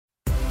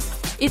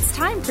It's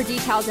time for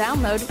Decal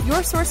Download,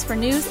 your source for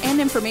news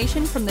and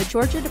information from the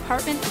Georgia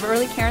Department of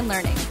Early Care and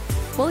Learning.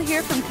 We'll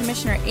hear from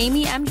Commissioner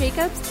Amy M.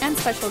 Jacobs and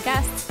special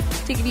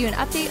guests to give you an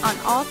update on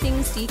all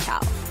things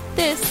Decal.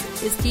 This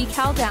is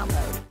Decal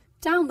Download.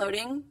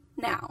 Downloading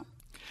now.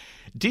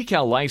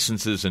 Decal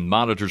licenses and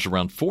monitors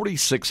around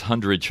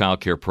 4,600 child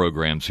care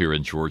programs here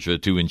in Georgia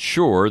to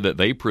ensure that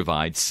they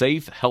provide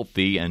safe,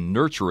 healthy, and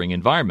nurturing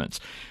environments.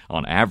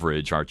 On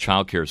average, our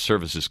child care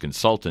services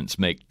consultants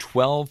make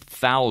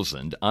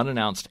 12,000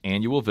 unannounced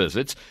annual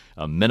visits,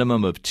 a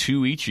minimum of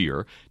 2 each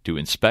year, to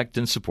inspect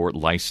and support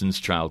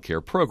licensed child care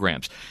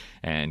programs.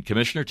 And,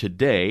 Commissioner,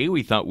 today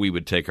we thought we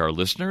would take our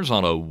listeners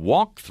on a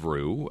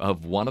walkthrough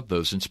of one of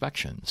those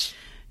inspections.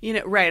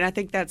 Right. I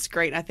think that's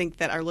great. I think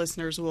that our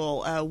listeners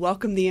will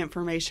welcome the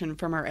information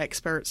from our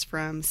experts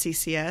from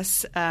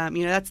CCS.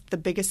 That's the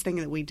biggest thing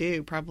that we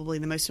do. Probably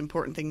the most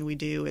important thing that we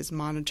do is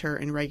monitor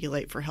and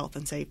regulate for health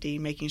and safety,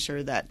 making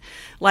sure that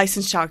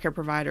licensed child care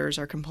providers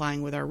are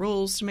complying with our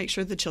rules to make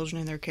sure the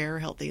children in their care are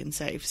healthy and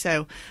safe.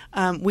 So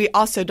we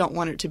also don't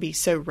want it to be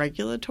so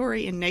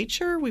regulatory in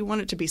nature. We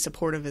want it to be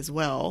supportive as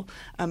well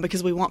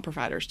because we want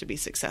providers to be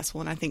successful.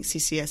 And I think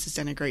CCS has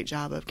done a great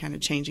job of kind of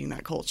changing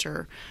that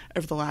culture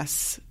over the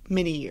last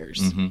many years.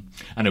 Mm-hmm.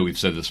 I know we've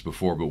said this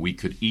before, but we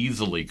could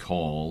easily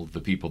call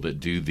the people that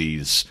do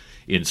these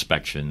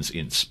inspections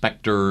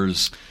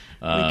inspectors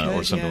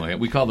or something like that.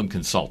 We call them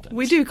consultants.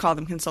 We do call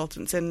them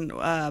consultants. And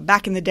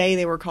back in the day,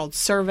 they were called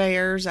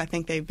surveyors. I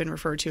think they've been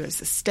referred to as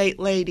the state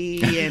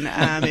lady.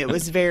 And it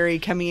was very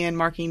coming in,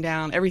 marking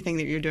down everything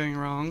that you're doing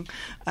wrong.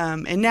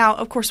 And now,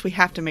 of course, we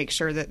have to make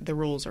sure that the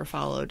rules are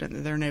followed and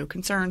that there are no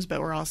concerns, but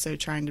we're also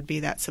trying to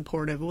be that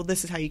supportive. Well,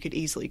 this is how you could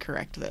easily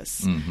correct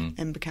this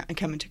and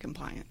come into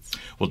compliance.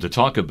 Well, to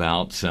talk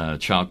about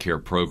child care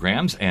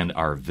programs and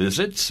our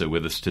visits,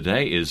 with us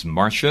today is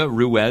Marcia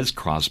Ruiz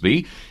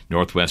Crosby,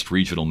 Northwest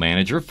Regional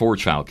Manager for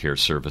Child Care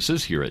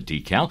Services here at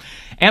Decal.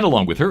 And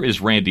along with her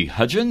is Randy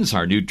Hudgens,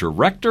 our new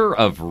Director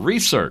of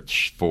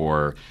Research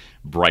for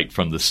Bright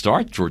from the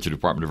Start, Georgia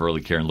Department of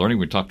Early Care and Learning.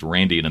 We'll talk to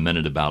Randy in a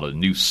minute about a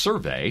new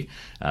survey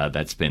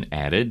that's been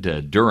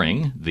added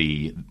during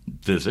the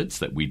visits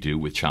that we do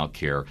with child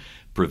care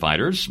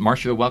providers.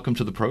 Marcia, welcome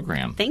to the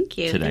program. Thank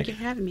you. Today. Thank you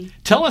for having me.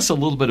 Tell us a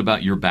little bit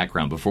about your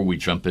background before we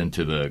jump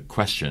into the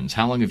questions.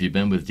 How long have you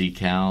been with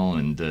Decal,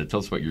 and tell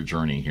us about your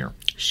journey here.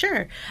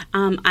 Sure.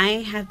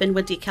 I have been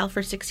with Decal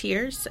for 6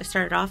 years. I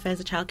started off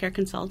as a child care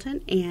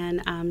consultant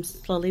and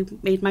slowly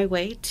made my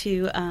way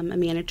to a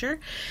manager.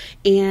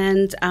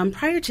 And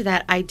prior to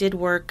that, I did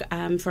work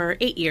for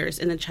 8 years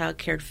in the child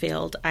care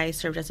field. I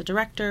served as a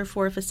director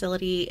for a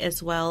facility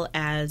as well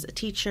as a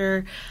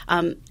teacher,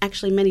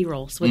 actually many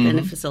roles within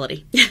a facility.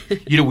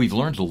 We've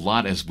learned a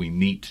lot as we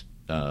meet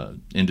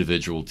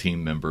individual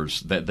team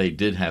members that they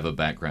did have a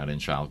background in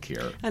child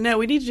care. I know.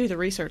 We need to do the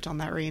research on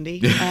that,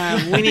 Randy.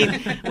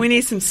 We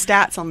need some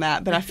stats on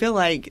that, but I feel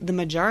like the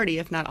majority,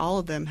 if not all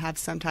of them, have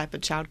some type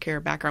of child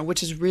care background,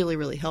 which is really,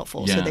 really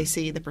helpful, so they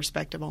see the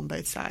perspective on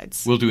both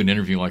sides. We'll do an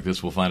interview like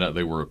this. We'll find out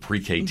they were a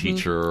pre-K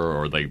teacher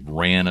or they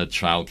ran a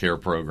child care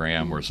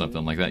program or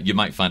something like that. You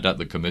might find out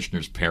the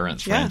commissioner's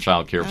parents ran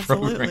child care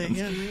programs.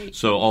 Yeah, right.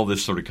 So all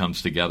this sort of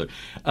comes together.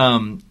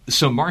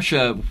 So,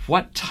 Marcia,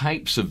 what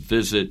types of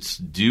visits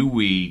do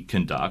we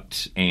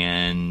conduct,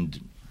 and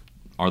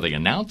are they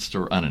announced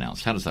or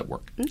unannounced? How does that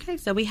work? Okay,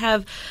 so we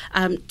have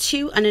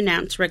 2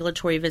 unannounced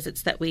regulatory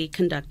visits that we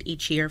conduct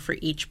each year for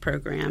each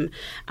program.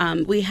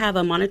 We have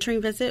a monitoring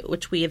visit,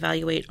 which we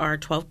evaluate our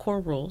 12 core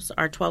rules.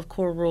 Our 12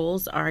 core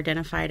rules are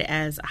identified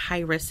as a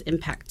high-risk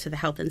impact to the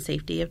health and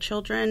safety of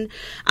children.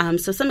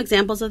 So some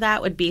examples of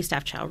that would be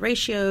staff-child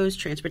ratios,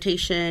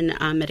 transportation,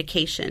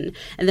 medication.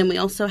 And then we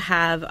also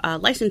have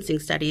licensing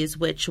studies,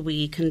 which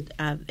we can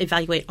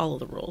evaluate all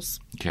of the rules.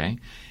 Okay.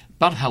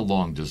 About how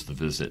long does the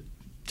visit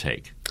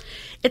take?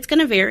 It's going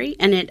to vary,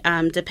 and it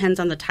depends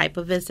on the type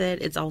of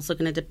visit. It's also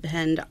going to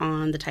depend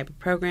on the type of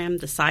program.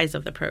 The size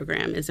of the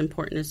program is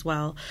important as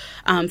well.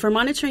 For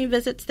monitoring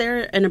visits,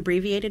 they're an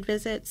abbreviated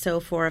visit. So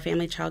for a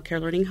family child care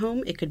learning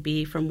home, it could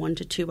be from 1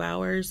 to 2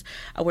 hours,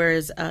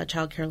 whereas a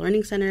child care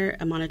learning center,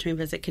 a monitoring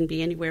visit can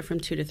be anywhere from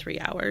 2 to 3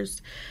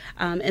 hours.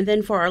 And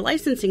then for our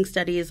licensing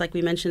studies, like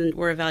we mentioned,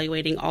 we're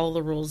evaluating all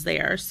the rules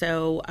there.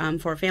 So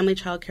for a family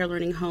child care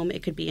learning home,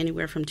 it could be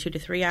anywhere from 2 to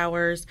 3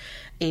 hours.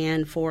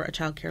 And for a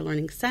child care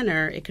learning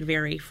center, it could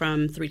vary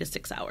from 3 to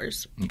 6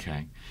 hours.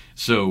 Okay.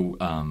 So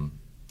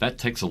that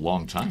takes a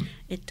long time.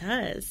 It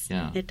does.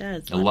 Yeah. It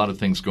does. A lot of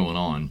things going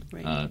on.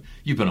 Right.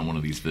 You've been on one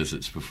of these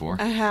visits before.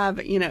 I have.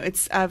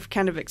 I've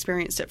kind of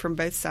experienced it from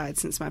both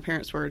sides since my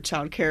parents were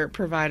child care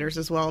providers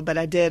as well. But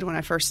I did, when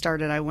I first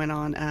started, I went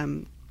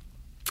on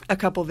a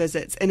couple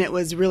visits, and it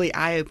was really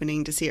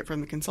eye-opening to see it from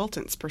the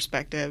consultant's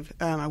perspective.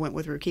 I went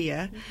with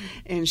Rukia,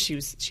 and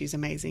she's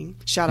amazing.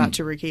 Shout out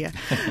to Rukia.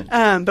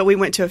 But we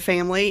went to a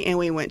family, and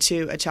we went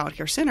to a child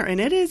care center,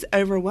 and it is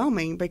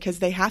overwhelming because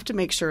they have to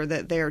make sure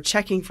that they're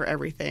checking for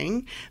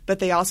everything, but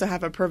they also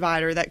have a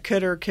provider that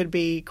could or could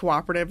be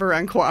cooperative or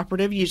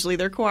uncooperative. Usually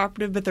they're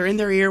cooperative, but they're in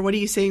their ear. What are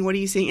you seeing? What are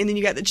you seeing? And then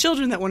you got the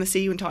children that want to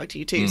see you and talk to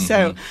you too.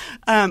 So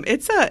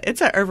it's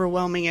a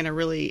overwhelming and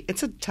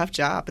it's a tough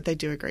job, but they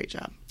do a great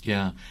job.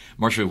 Yeah.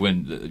 Marcia,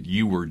 when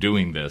you were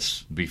doing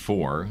this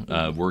before,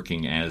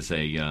 working as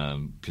a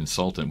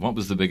consultant, what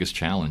was the biggest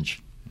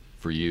challenge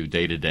for you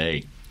day to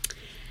day?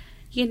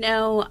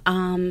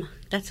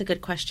 That's a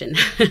good question.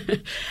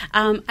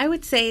 I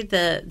would say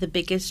the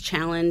biggest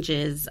challenge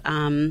is,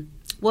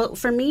 well,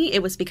 for me,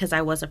 it was because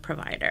I was a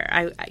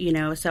provider.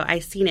 So I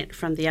seen it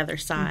from the other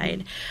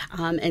side.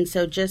 And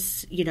so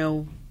just,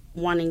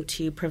 wanting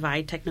to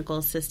provide technical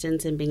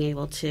assistance and being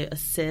able to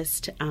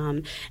assist,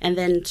 and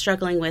then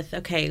struggling with,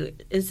 okay,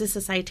 is this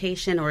a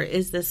citation or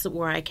is this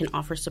where I can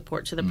offer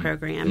support to the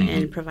program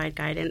and provide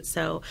guidance?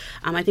 So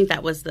I think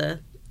that was a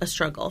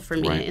struggle for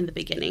me in the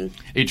beginning.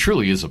 It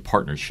truly is a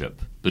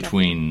partnership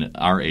between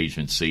our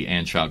agency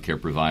and child care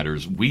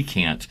providers. We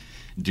can't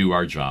do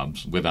our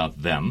jobs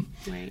without them,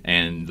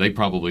 and they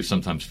probably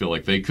sometimes feel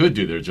like they could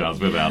do their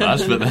jobs without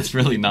us, but that's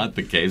really not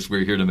the case.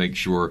 We're here to make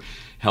sure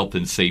health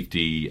and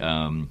safety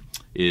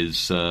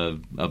is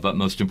of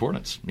utmost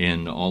importance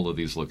in all of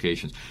these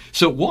locations.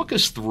 So walk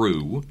us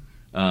through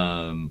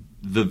the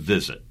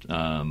visit.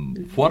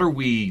 What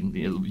are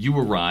you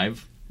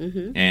arrive,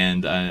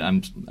 and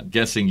I'm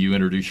guessing you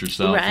introduce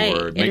yourself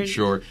or make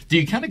sure. Do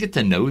you kind of get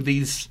to know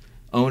these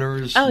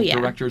owners,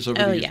 directors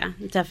over the years? Yeah,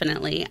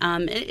 definitely.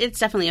 It's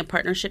definitely a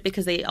partnership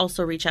because they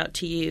also reach out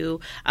to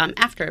you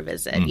after a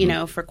visit,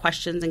 for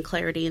questions and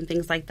clarity and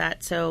things like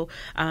that. So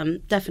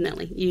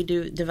definitely, you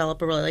do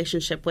develop a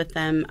relationship with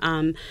them.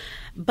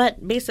 But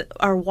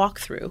our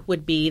walkthrough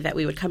would be that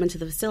we would come into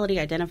the facility,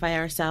 identify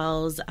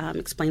ourselves,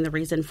 explain the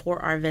reason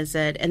for our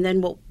visit, and then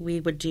what we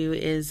would do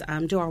is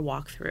do our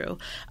walkthrough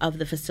of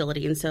the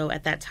facility. And so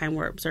at that time,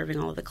 we're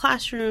observing all of the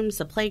classrooms,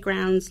 the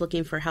playgrounds,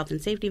 looking for health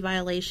and safety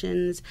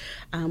violations.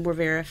 We're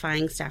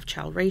verifying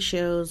staff-child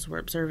ratios. We're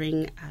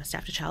observing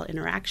staff-to-child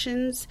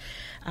interactions.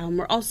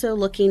 We're also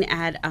looking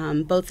at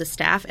both the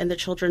staff and the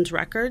children's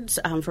records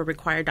for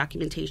required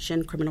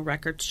documentation, criminal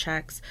records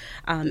checks,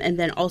 and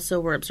then also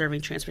we're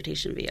observing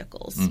transportation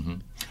vehicles.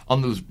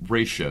 On those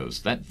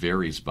ratios, that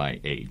varies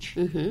by age.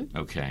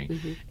 Okay.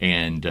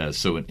 And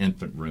so an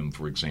infant room,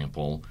 for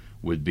example,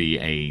 would be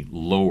a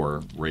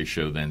lower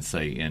ratio than,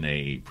 say, in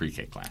a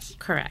pre-K class.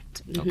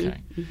 Correct. Okay.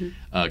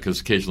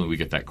 Because occasionally we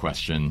get that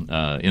question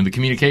in the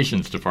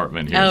communications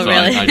department here. Oh, so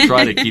really? I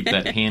try to keep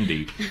that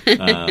handy.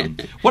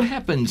 What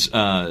happens,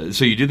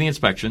 so you do the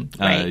inspection.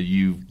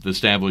 You've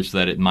established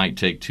that it might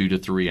take 2 to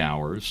 3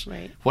 hours.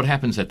 What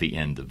happens at the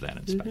end of that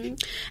inspection?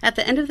 At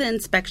the end of the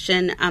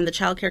inspection, the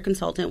child care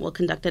consultant will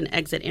conduct an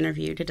exit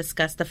interview to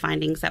discuss the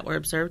findings that were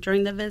observed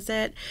during the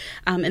visit.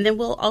 And then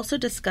we'll also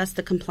discuss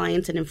the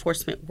compliance and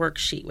enforcement worksheet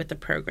with the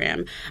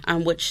program,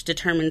 which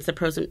determines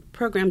the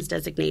program's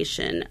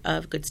designation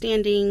of good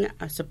standing,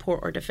 support,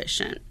 or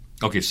deficient.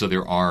 Okay, so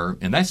there are,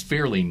 and that's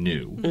fairly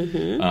new,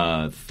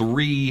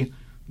 3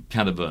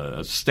 kind of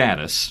a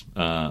status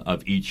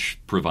of each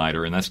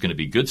provider, and that's going to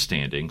be good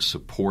standing,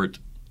 support,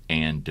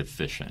 and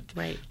deficient.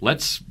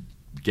 Let's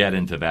get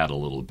into that a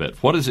little bit.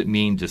 What does it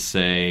mean to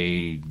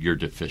say you're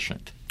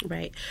deficient?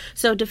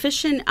 So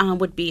deficient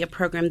would be a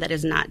program that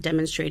is not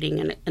demonstrating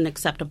an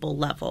acceptable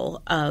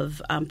level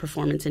of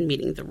performance in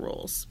meeting the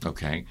rules.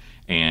 Okay.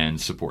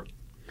 And support?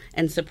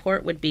 And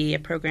support would be a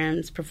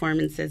program's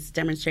performance is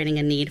demonstrating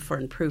a need for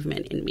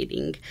improvement in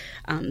meeting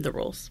the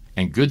rules.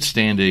 And good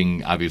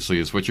standing, obviously,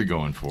 is what you're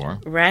going for.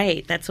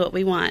 That's what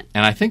we want.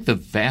 And I think the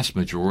vast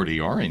majority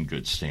are in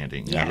good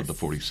standing out of the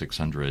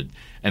 4,600.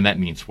 And that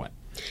means what?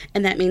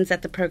 And that means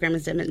that the program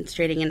is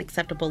demonstrating an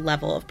acceptable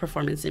level of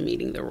performance in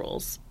meeting the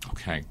rules.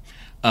 Okay.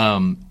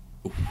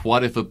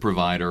 What if a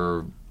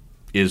provider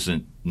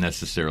isn't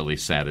necessarily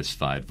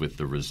satisfied with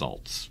the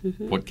results?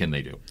 What can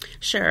they do?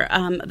 Sure.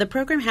 The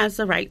program has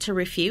the right to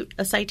refute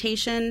a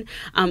citation.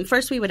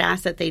 First, we would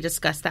ask that they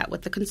discuss that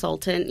with the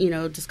consultant,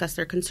 discuss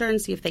their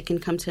concerns, see if they can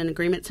come to an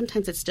agreement.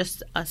 Sometimes it's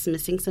just us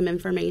missing some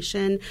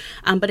information.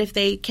 But if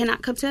they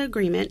cannot come to an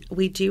agreement,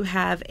 we do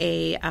have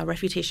a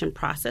refutation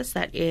process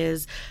that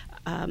is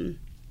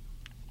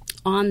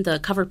on the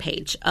cover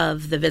page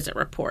of the visit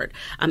report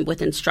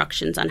with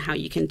instructions on how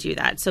you can do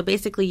that. So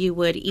basically you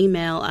would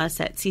email us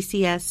at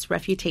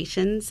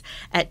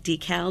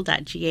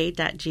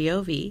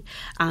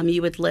ccsrefutations@decal.ga.gov.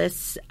 You would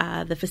list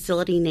the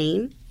facility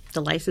name,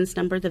 the license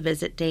number, the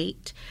visit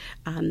date,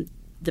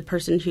 the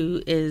person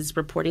who is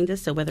reporting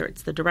this, so whether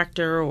it's the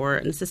director or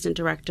an assistant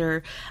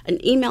director,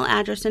 an email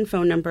address and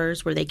phone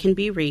numbers where they can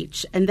be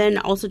reached, and then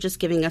also just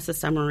giving us a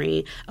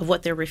summary of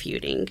what they're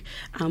refuting,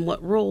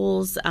 what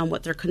rules,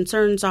 what their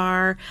concerns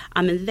are,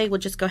 and they will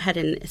just go ahead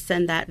and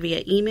send that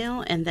via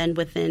email, and then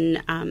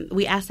within,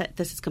 we ask that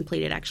this is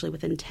completed actually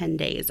within 10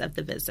 days of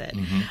the visit.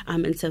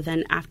 And so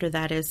then after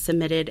that is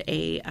submitted,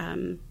 a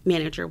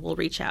manager will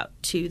reach out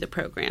to the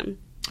program.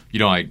 You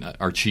know,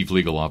 our chief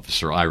legal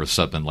officer, Ira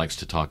Sutton, likes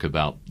to talk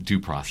about due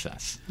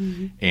process.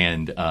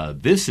 And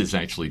this is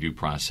actually due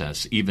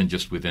process even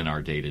just within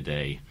our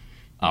day-to-day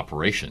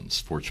operations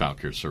for child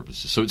care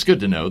services. So it's good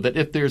to know that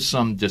if there's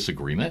some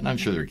disagreement, and I'm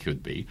sure there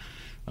could be,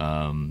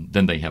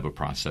 then they have a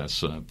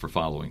process for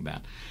following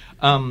that.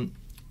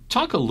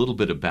 Talk a little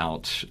bit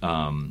about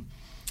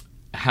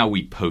how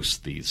we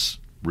post these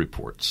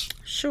reports.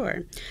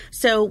 Sure.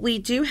 So we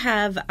do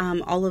have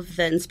all of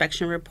the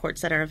inspection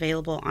reports that are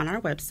available on our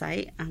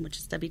website, which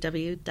is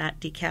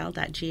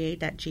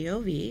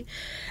www.decal.ga.gov.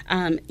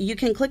 You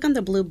can click on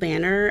the blue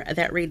banner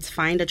that reads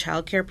Find a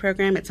Child Care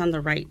Program. It's on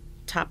the right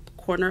top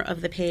corner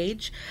of the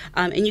page,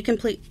 and you can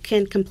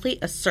complete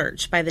a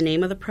search by the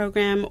name of the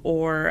program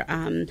or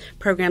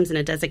programs in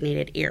a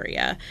designated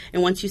area.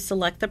 And once you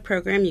select the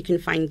program, you can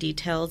find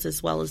details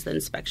as well as the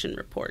inspection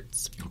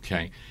reports.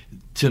 Okay.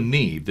 To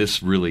me,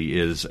 this really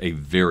is a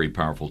very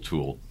powerful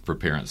tool for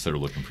parents that are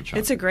looking for child care.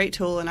 It's a great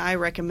tool, and I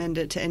recommend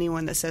it to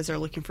anyone that says they're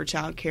looking for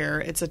child care.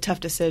 It's a tough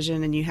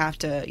decision, and you have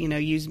to,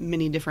 use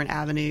many different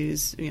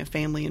avenues,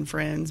 family and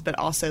friends, but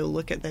also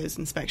look at those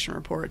inspection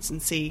reports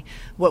and see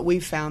what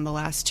we've found the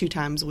last 2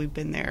 times we've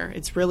been there.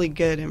 It's really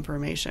good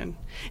information,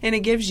 and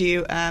it gives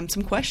you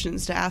some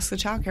questions to ask the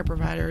child care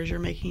provider as you're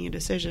making a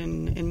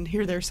decision and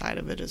hear their side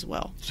of it as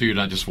well. So you're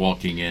not just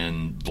walking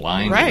in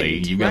blindly.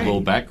 Right, You've got a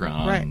little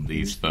background on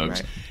these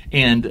folks. Right.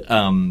 And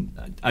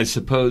I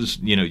suppose,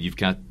 you've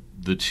got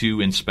the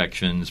 2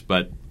 inspections,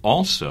 but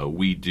also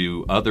we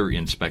do other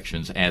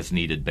inspections as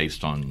needed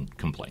based on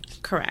complaints.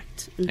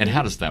 Correct. And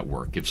how does that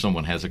work? If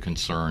someone has a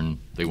concern,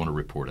 they want to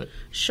report it?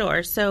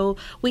 Sure. So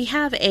we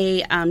have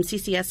a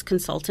CCS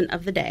consultant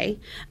of the day,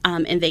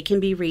 and they can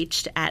be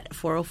reached at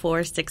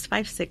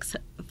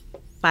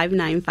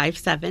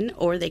 404-656-5957,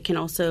 or they can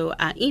also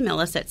email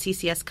us at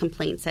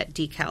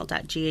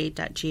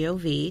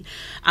ccscomplaints@decal.ga.gov.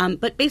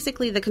 But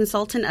basically, the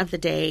consultant of the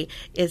day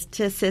is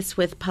to assist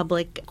with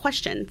public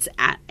questions,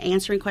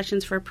 answering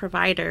questions for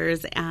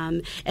providers,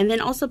 and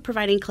then also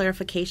providing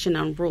clarification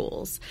on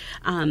rules.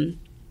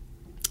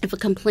 If a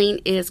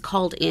complaint is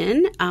called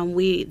in,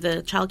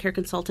 the child care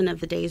consultant of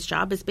the day's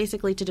job is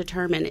basically to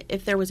determine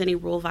if there was any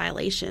rule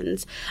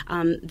violations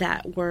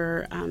that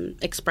were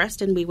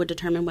expressed, and we would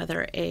determine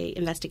whether an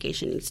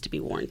investigation needs to be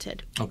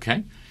warranted.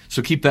 Okay.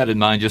 So keep that in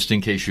mind just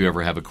in case you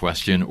ever have a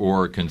question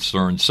or a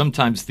concern.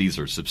 Sometimes these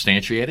are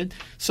substantiated.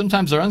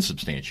 Sometimes they're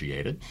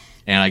unsubstantiated.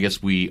 And I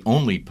guess we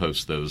only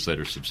post those that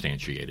are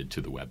substantiated to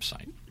the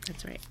website.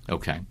 That's right.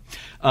 Okay.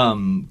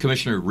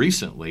 Commissioner,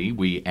 recently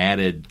we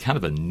added kind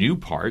of a new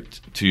part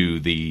to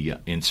the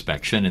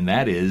inspection, and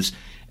that is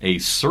a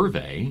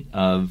survey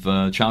of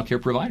child care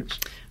providers.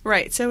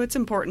 Right. So it's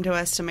important to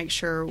us to make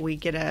sure we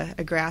get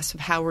a grasp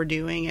of how we're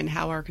doing and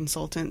how our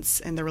consultants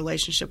and the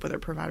relationship with our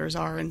providers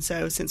are. And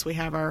so since we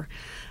have our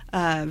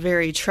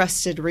very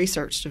trusted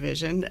research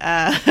division,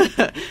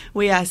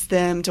 we asked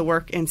them to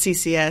work in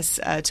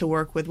CCS to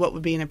work with what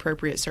would be an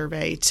appropriate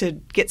survey to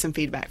get some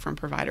feedback from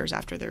providers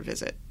after their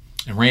visit.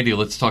 And Randy,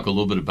 let's talk a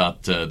little bit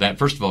about that.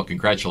 First of all,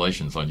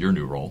 congratulations on your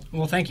new role.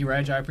 Well, thank you,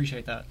 Reg. I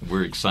appreciate that.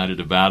 We're excited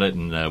about it,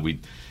 and we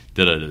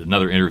did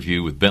another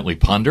interview with Bentley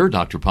Ponder,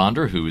 Dr.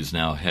 Ponder, who is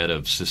now head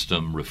of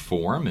system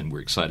reform, and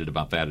we're excited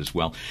about that as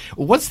well.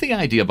 What's the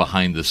idea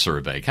behind the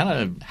survey?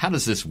 How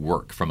does this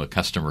work from a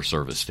customer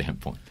service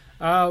standpoint?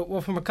 Well,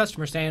 from a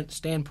customer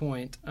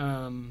standpoint,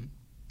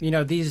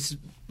 these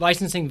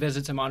licensing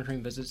visits and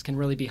monitoring visits can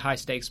really be high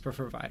stakes for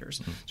providers.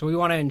 Mm-hmm. So we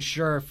want to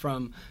ensure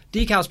from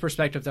DECAL's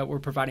perspective that we're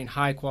providing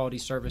high quality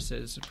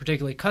services,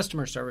 particularly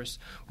customer service,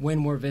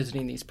 when we're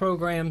visiting these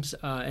programs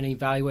and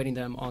evaluating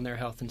them on their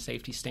health and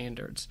safety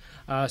standards.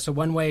 So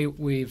one way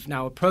we've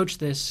now approached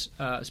this,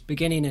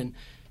 beginning in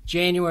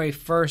January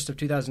 1st of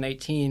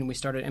 2018, we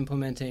started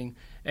implementing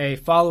a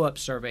follow-up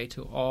survey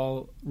to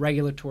all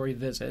regulatory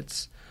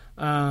visits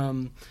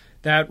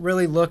that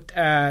really looked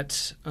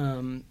at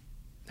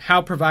how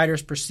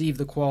providers perceive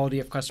the quality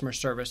of customer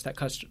service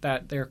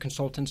that their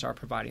consultants are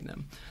providing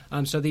them.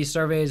 So these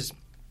surveys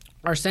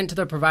are sent to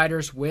the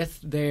providers with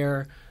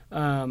their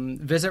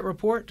visit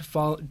report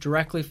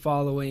directly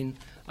following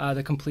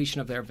the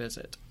completion of their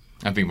visit.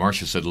 I think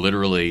Marcia said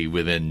literally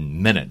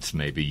within minutes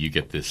maybe you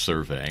get this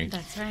survey.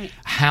 That's right.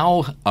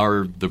 How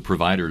are the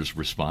providers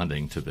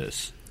responding to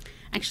this?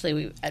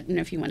 Actually, I don't know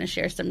if you want to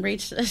share some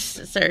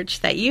research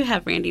that you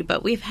have, Randy,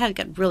 but we've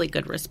had really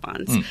good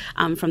response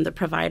from the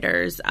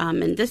providers.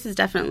 And this has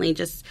definitely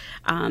just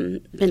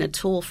been a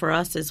tool for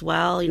us as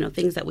well,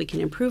 things that we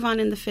can improve on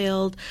in the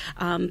field.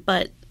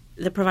 But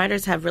the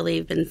providers have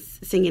really been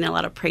singing a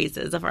lot of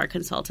praises of our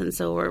consultants,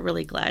 so we're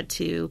really glad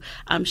to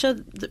show,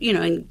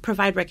 and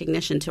provide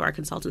recognition to our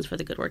consultants for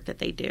the good work that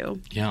they do.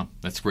 Yeah,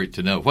 that's great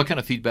to know. What kind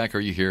of feedback are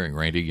you hearing,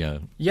 Randy?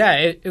 Yeah,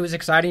 it was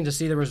exciting to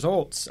see the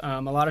results.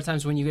 A lot of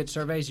times when you get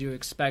surveys, you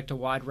expect a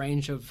wide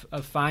range of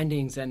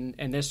findings, and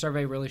this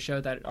survey really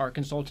showed that our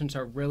consultants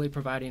are really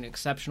providing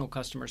exceptional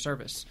customer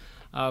service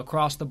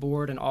across the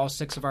board in all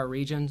 6 of our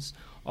regions.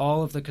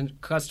 All of the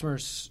customer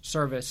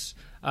service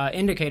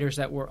indicators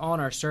that were on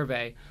our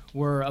survey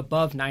were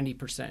above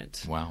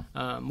 90%. Wow.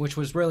 Which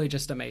was really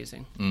just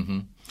amazing. Mm-hmm.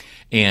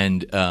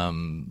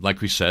 And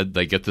like we said,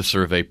 they get the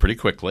survey pretty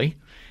quickly.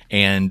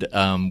 And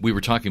we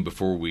were talking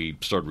before we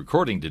started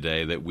recording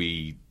today that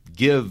we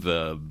give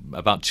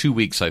about 2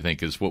 weeks, I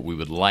think, is what we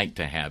would like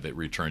to have it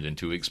returned in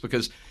 2 weeks,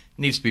 because it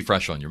needs to be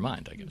fresh on your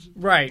mind, I guess.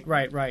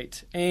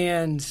 Right.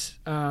 And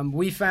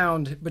we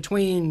found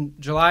between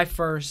July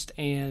 1st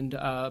and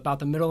about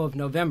the middle of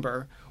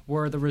November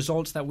were the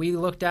results that we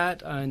looked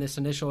at in this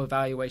initial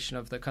evaluation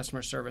of the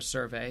customer service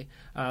survey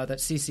that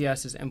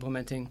CCS is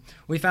implementing.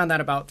 We found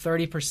that about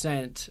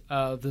 30%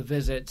 of the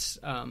visits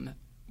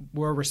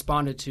were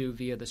responded to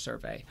via the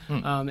survey.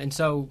 And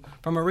so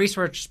from a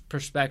research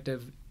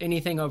perspective,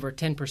 anything over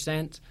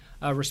 10%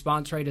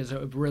 response rate is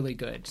really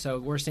good. So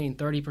we're seeing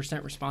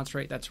 30% response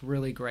rate. That's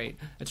really great.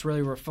 It's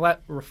really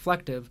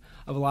reflective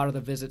of a lot of the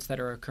visits that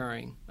are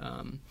occurring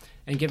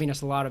and giving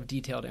us a lot of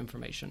detailed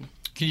information.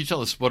 Can you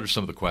tell us what are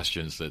some of the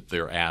questions that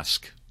they're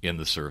asked in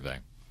the survey?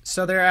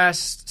 So they're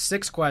asked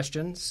 6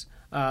 questions.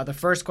 The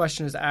first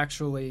question is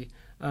actually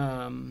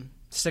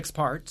 6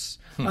 parts.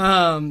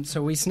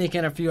 So we sneak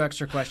in a few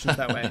extra questions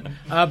that way.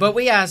 But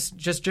we asked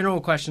just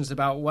general questions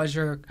about, was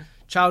your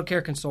child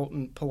care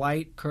consultant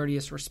polite,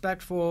 courteous,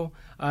 respectful?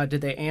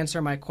 Did they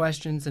answer my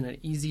questions in an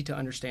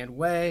easy-to-understand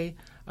way?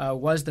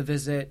 Was the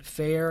visit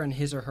fair in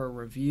his or her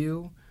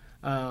review?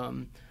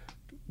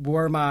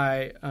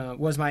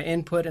 Was my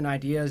input and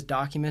ideas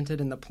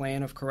documented in the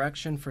plan of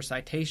correction for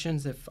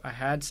citations if I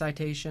had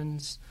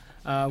citations?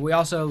 We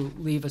also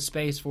leave a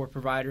space for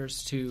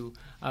providers to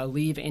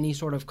leave any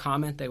sort of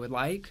comment they would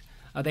like.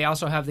 They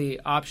also have the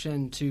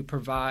option to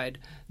provide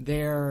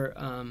their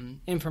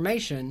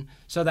information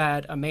so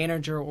that a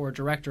manager or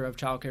director of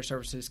child care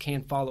services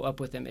can follow up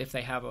with them if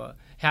they have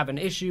an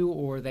issue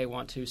or they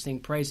want to sing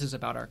praises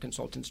about our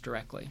consultants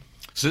directly.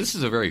 So this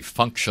is a very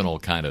functional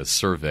kind of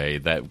survey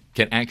that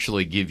can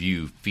actually give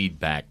you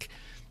feedback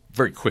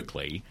very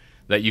quickly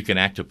that you can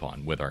act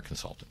upon with our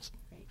consultants.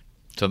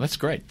 So that's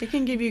great. It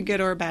can give you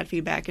good or bad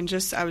feedback. And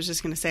I was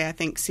just going to say, I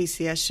think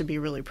CCS should be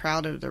really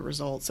proud of the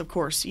results. Of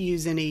course,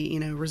 use any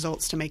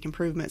results to make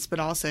improvements, but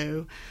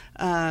also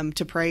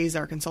to praise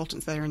our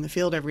consultants that are in the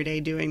field every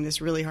day doing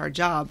this really hard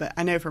job. But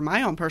I know for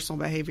my own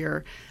personal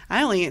behavior,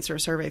 I only answer a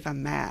survey if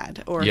I'm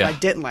mad or if I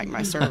didn't like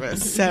my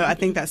service. So I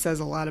think that says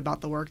a lot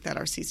about the work that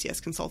our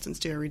CCS consultants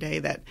do every day,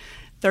 that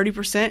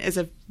 30% is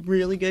a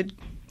really good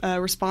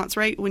response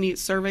rate when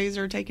surveys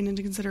are taken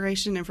into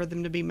consideration, and for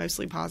them to be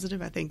mostly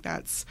positive, I think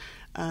that's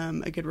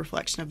a good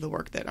reflection of the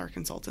work that our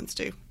consultants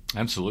do.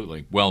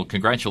 Absolutely. Well,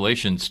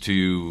 congratulations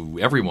to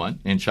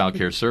everyone in Child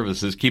Care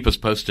Services. Keep us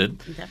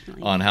posted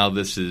on how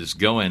this is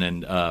going.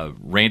 And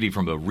Randy,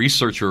 from a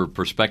researcher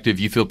perspective,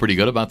 you feel pretty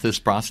good about this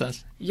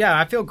process? Yeah,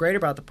 I feel great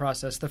about the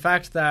process. The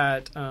fact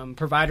that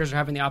providers are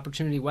having the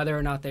opportunity, whether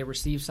or not they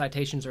receive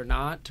citations or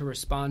not, to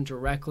respond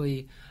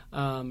directly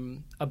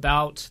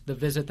about the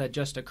visit that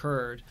just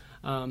occurred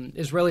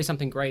is really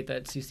something great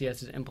that CCS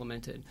has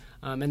implemented.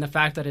 And the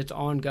fact that it's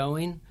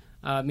ongoing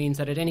means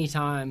that at any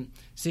time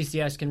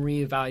CCS can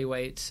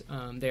reevaluate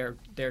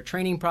their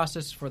training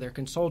process for their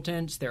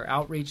consultants, their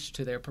outreach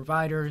to their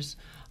providers,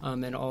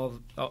 and all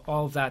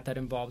of that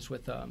involves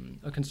with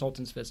a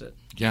consultant's visit.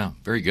 Yeah,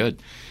 very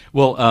good.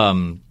 Well,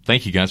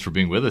 thank you guys for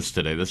being with us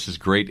today. This is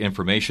great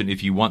information.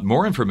 If you want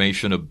more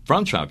information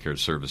from Child Care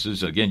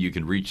Services, again, you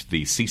can reach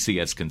the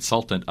CCS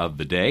Consultant of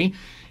the Day.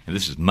 And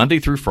this is Monday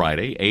through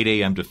Friday, 8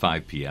 a.m. to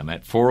 5 p.m.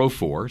 at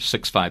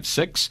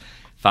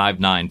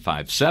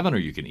 404-656-5957, or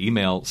you can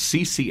email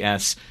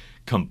CCS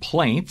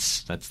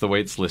Complaints, that's the way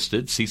it's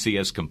listed,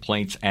 CCS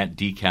Complaints at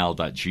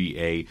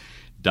decal.ga.gov,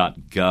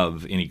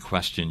 any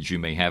questions you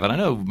may have. And I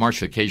know,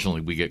 Marcia, occasionally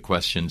we get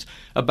questions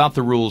about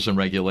the rules and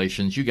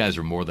regulations. You guys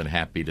are more than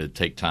happy to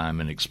take time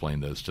and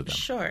explain those to them.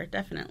 Sure,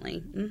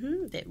 definitely.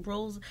 The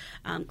rules,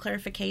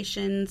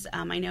 clarifications.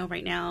 I know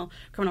right now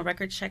criminal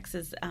record checks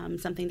is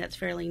something that's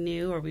fairly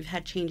new, or we've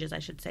had changes, I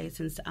should say,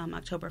 since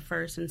October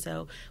 1st. And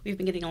so we've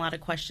been getting a lot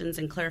of questions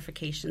and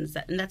clarifications,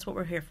 and that's what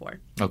we're here for.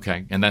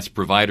 Okay, and that's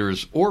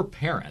providers or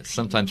parents.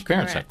 Sometimes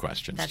parents have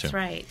questions, too. That's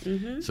right.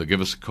 So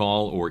give us a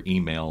call or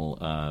email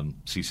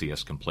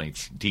CCS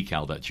Complaints,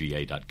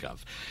 decal.ga.gov.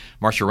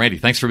 Marcia, Randy,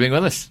 thanks for being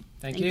with us.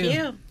 Thank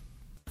you.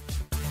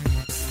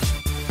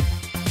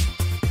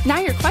 Now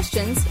your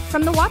questions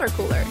from the water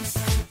cooler.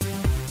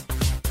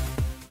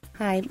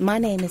 Hi, my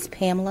name is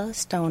Pamela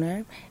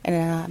Stoner,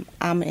 and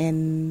I'm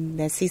in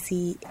the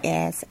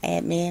CCS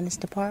Admins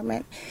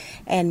Department.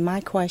 And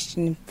my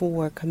question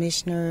for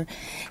Commissioner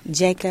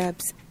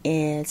Jacobs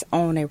is,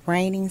 on a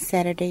rainy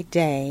Saturday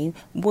day,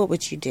 what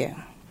would you do?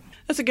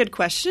 That's a good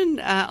question.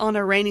 On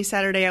a rainy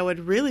Saturday, I would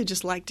really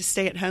just like to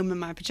stay at home in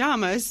my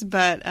pajamas.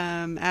 But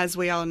as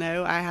we all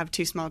know, I have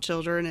 2 small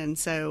children, and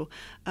so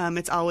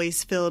it's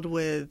always filled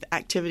with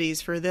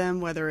activities for them,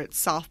 whether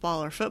it's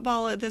softball or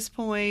football at this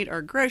point,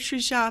 or grocery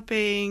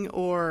shopping,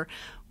 or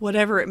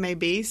whatever it may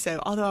be. So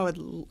although I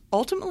would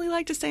ultimately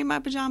like to stay in my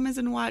pajamas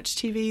and watch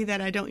TV that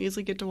I don't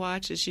usually get to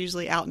watch, it's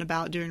usually out and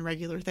about doing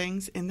regular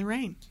things in the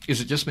rain. Is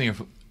it just me, or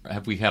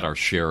have we had our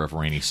share of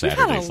rainy Saturdays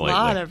lately? We've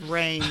had a lot of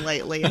rain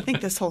lately. I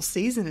think this whole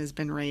season has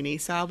been rainy,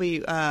 so I'll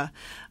be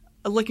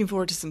looking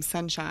forward to some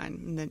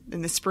sunshine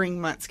in the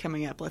spring months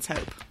coming up. Let's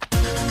hope.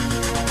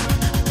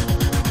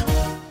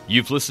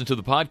 You've listened to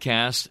the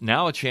podcast.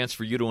 Now a chance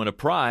for you to win a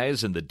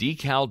prize in the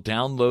Decal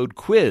Download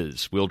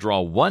Quiz. We'll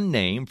draw one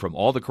name from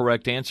all the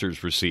correct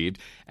answers received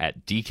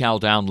at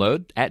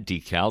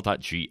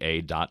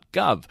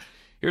decaldownload@decal.ga.gov.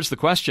 Here's the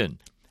question.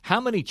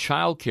 How many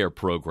child care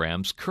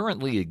programs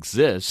currently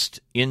exist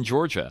in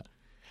Georgia?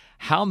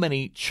 How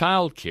many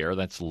child care,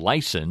 that's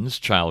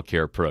licensed child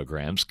care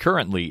programs,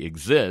 currently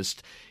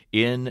exist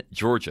in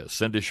Georgia?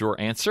 Send us your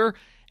answer,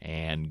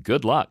 and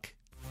good luck.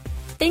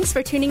 Thanks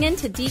for tuning in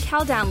to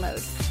Decal Download.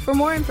 For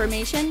more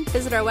information,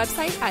 visit our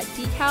website at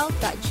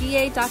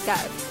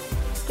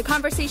decal.ga.gov. The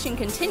conversation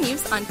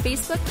continues on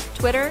Facebook,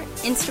 Twitter,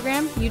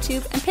 Instagram,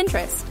 YouTube, and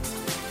Pinterest.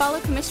 Follow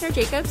Commissioner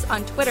Jacobs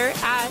on Twitter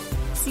at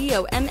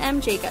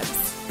COMM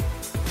Jacobs.